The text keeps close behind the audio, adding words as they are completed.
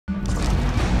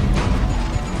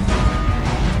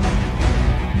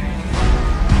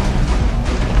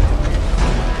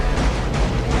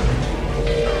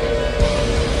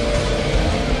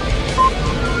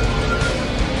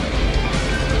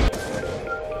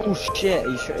Oh shit,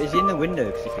 he's in the window,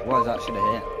 because if it was, that should have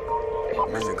hit.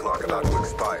 Mission clock about to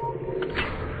expire.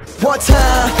 One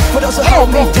time, for those who hold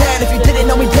me down. If you didn't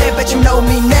know me then, bet you know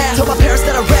me now. Told my parents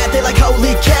that I rap, they like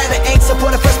holy cow. They ain't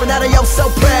supporting first, but now they yo so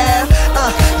proud.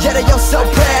 Yeah, they yo so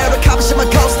proud. Accomplishing my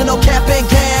goals, and no cap and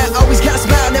gown. Always gotta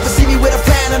smile, never see me with a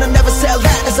frown. And I never sell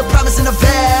that, it's a promise and a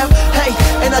vow. Hey,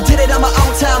 and I did it on my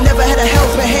own time. Never had a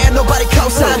helping hand, nobody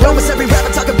co-signed. Almost every rapper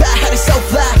talk about how they so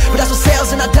fly, but that's what sells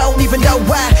and I don't even know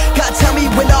why. God tell me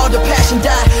when all the passion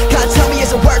die. God tell me is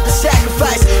it worth the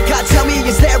sacrifice. God tell me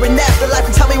is there an afterlife.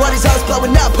 And tell me why these always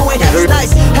blowing up, who ain't half as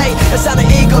nice. Hey, that sounded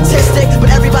egotistic,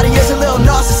 but everybody is a little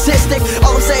narcissistic.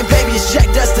 All I'm saying, baby, is check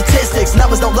the statistics.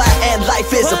 Numbers don't lie and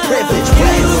life is a privilege.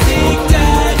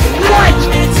 What?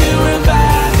 To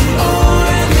revive it, or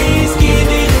at least give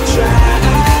it a try.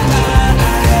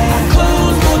 I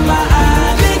close both my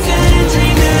eyelids and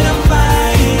dream that I'm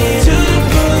flying to the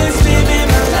fullest, living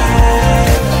my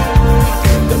life.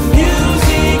 The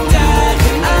music died,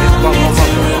 I'm meant to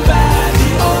revive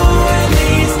it, or at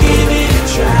least give it a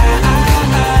try.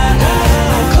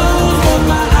 I close both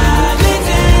my eyelids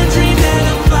and dream that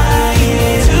I'm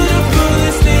flying to the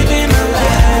fullest, living my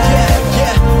life.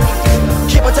 Yeah.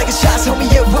 Keep on taking shots, homie,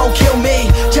 it won't kill me.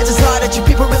 Chances are that you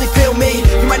people really feel me.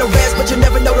 You might know Rez, but you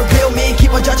never know the real me.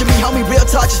 Keep on judging me, homie, real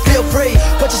talk, just feel free.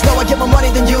 But just know I get more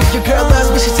money than you. Your girl loves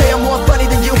me, she say I'm more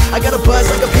funny than you. I got a buzz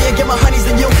like a bee and get my honeys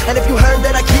than you. And if you heard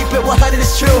that I keep it 100,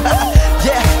 it's true.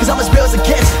 Yeah, cause I'm as real as it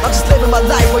gets. I'm just living my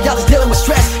life while y'all is dealing with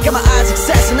stress. Got my eyes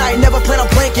success and I ain't never plan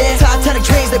on blinking. Titanic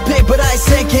dreams, they big, but I ain't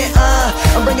sinking.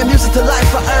 I'm bringing music to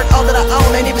life, I earned all that I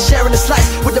own. Ain't even sharing the slice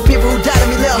with the people who died of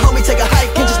me, little